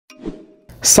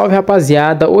Salve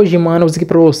rapaziada, hoje mano, eu vou aqui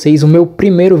pra vocês o meu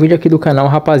primeiro vídeo aqui do canal,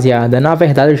 rapaziada. Na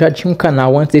verdade eu já tinha um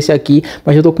canal antes desse aqui,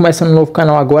 mas eu tô começando um novo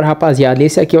canal agora, rapaziada.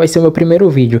 Esse aqui vai ser o meu primeiro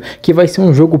vídeo, que vai ser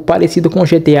um jogo parecido com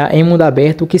GTA em mundo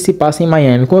aberto, que se passa em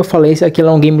Miami. Como eu falei, esse aqui é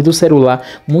um game do celular,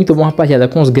 muito bom, rapaziada,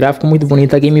 com os gráficos muito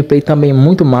bonitos, a gameplay também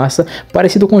muito massa,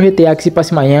 parecido com GTA que se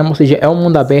passa em Miami, ou seja, é um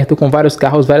mundo aberto com vários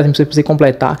carros, várias missões pra você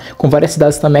completar, com várias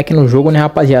cidades também aqui no jogo, né,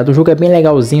 rapaziada. O jogo é bem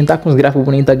legalzinho, tá com os gráficos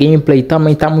bonitos, a gameplay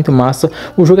também tá muito massa.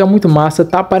 O jogo é muito massa,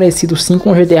 tá parecido sim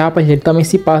com o GTA, rapaziada, ele também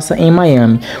se passa em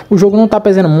Miami. O jogo não tá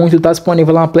pesando muito, tá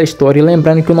disponível lá na Play Store. E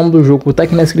lembrando que o nome do jogo tá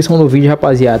aqui na descrição do vídeo,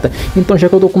 rapaziada. Então já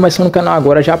que eu tô começando o canal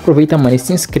agora, já aproveita, mano, e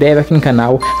se inscreve aqui no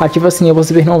canal, ativa o sininho pra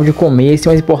você ver novo de começo. E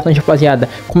mais importante, rapaziada,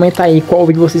 comenta aí qual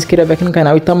vídeo você quer ver aqui no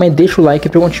canal e também deixa o like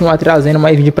pra eu continuar trazendo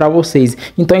mais vídeo pra vocês.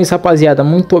 Então é isso, rapaziada,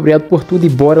 muito obrigado por tudo e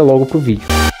bora logo pro vídeo.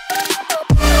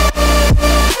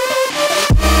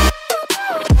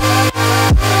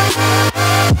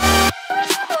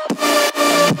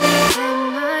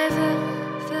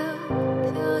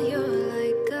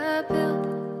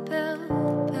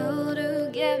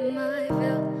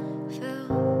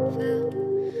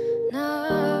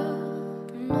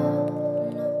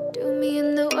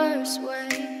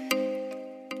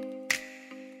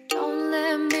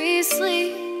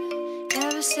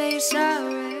 Say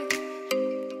sorry.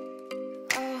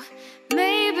 Oh,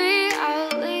 maybe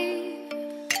I'll leave,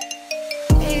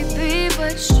 baby,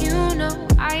 but you know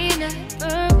I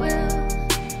never will.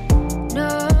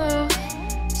 No,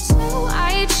 so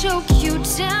I choke you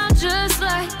down just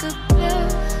like a pill.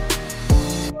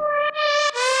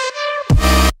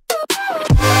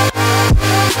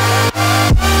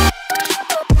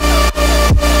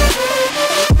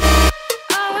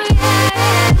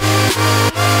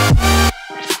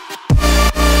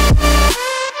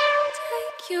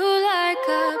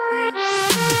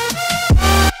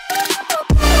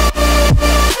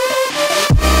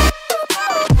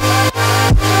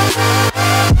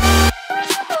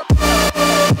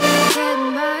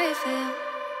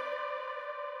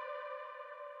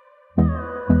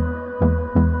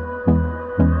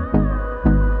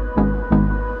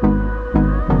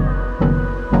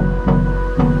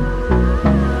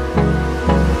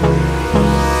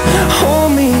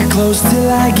 Close till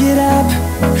I get up.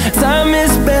 Time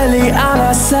is barely on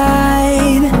our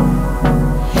side.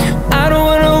 I don't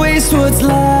wanna waste what's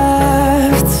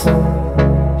left.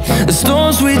 The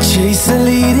storms we chase are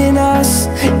leading us,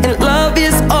 and love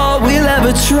is all we'll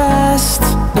ever trust.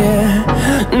 Yeah,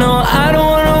 no, I don't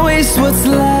wanna waste what's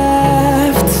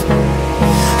left.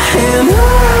 And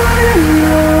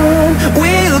on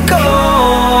we'll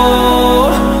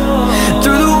go,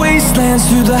 through the wastelands,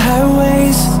 through the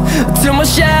highways, till my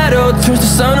shadow turns to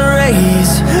sun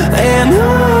rays. And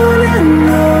on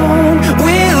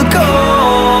we'll go,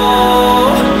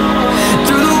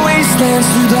 through the wastelands,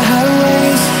 through the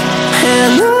highways,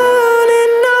 and on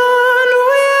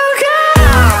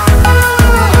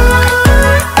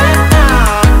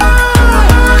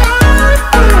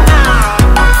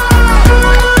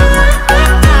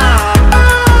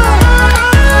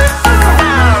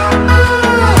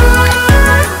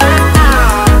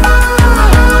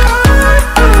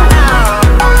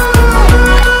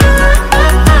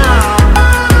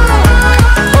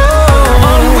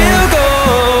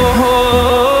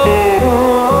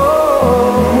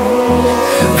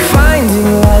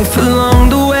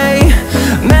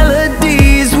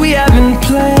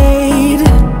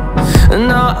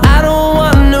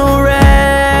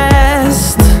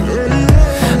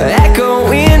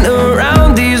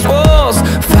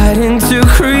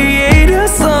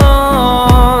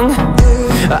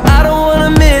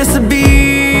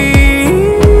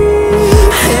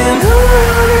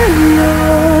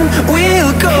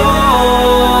we'll go.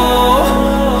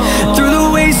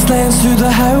 Through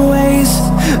the highways,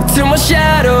 till my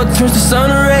shadow turns to sun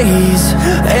rays.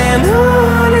 And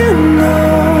on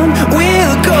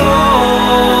we'll go,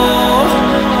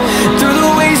 through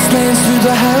the wastelands, through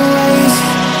the highways,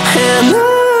 and on.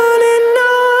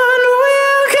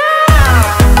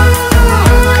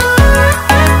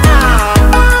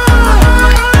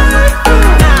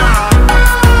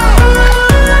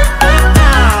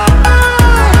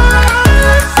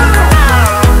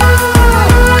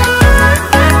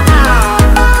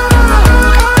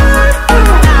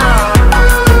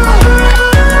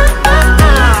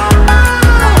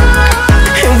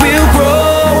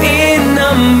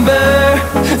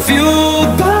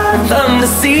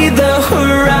 See the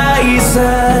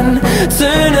horizon,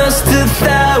 turn us to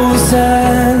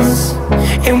thousands,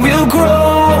 and we'll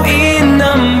grow in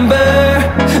number,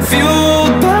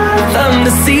 fueled by them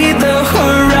to see the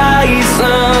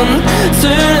horizon,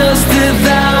 turn us to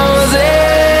thousands.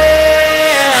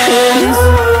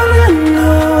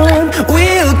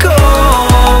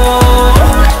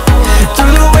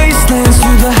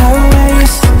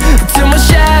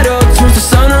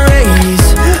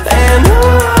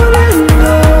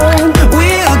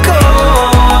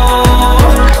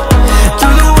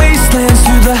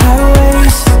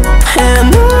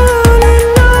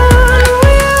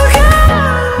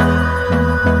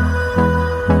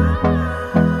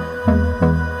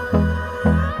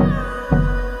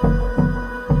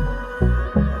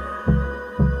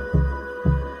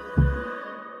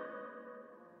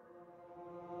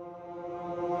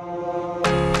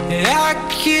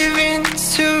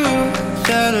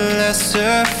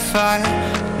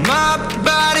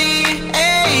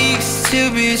 to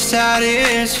be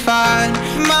satisfied.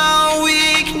 My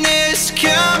weakness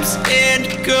comes and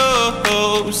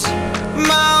goes.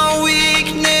 My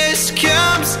weakness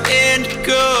comes and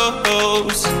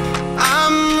goes.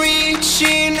 I'm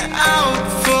reaching out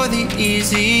for the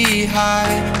easy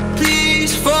high.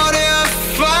 Please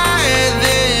fortify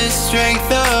this strength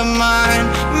of mine.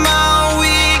 My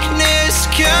weakness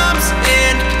comes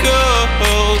and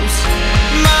goes.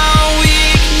 My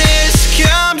weakness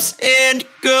comes and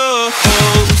goes.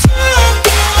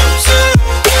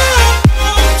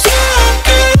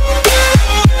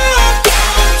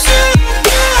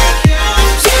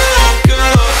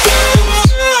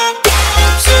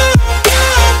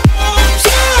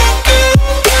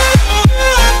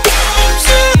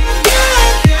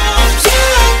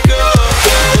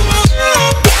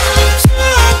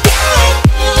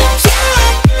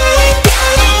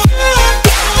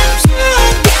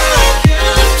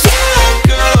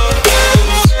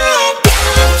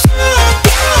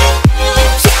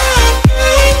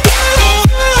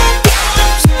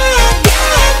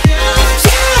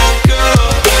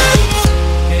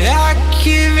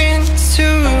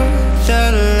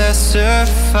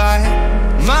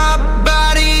 My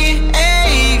body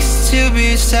aches to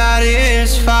be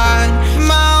satisfied.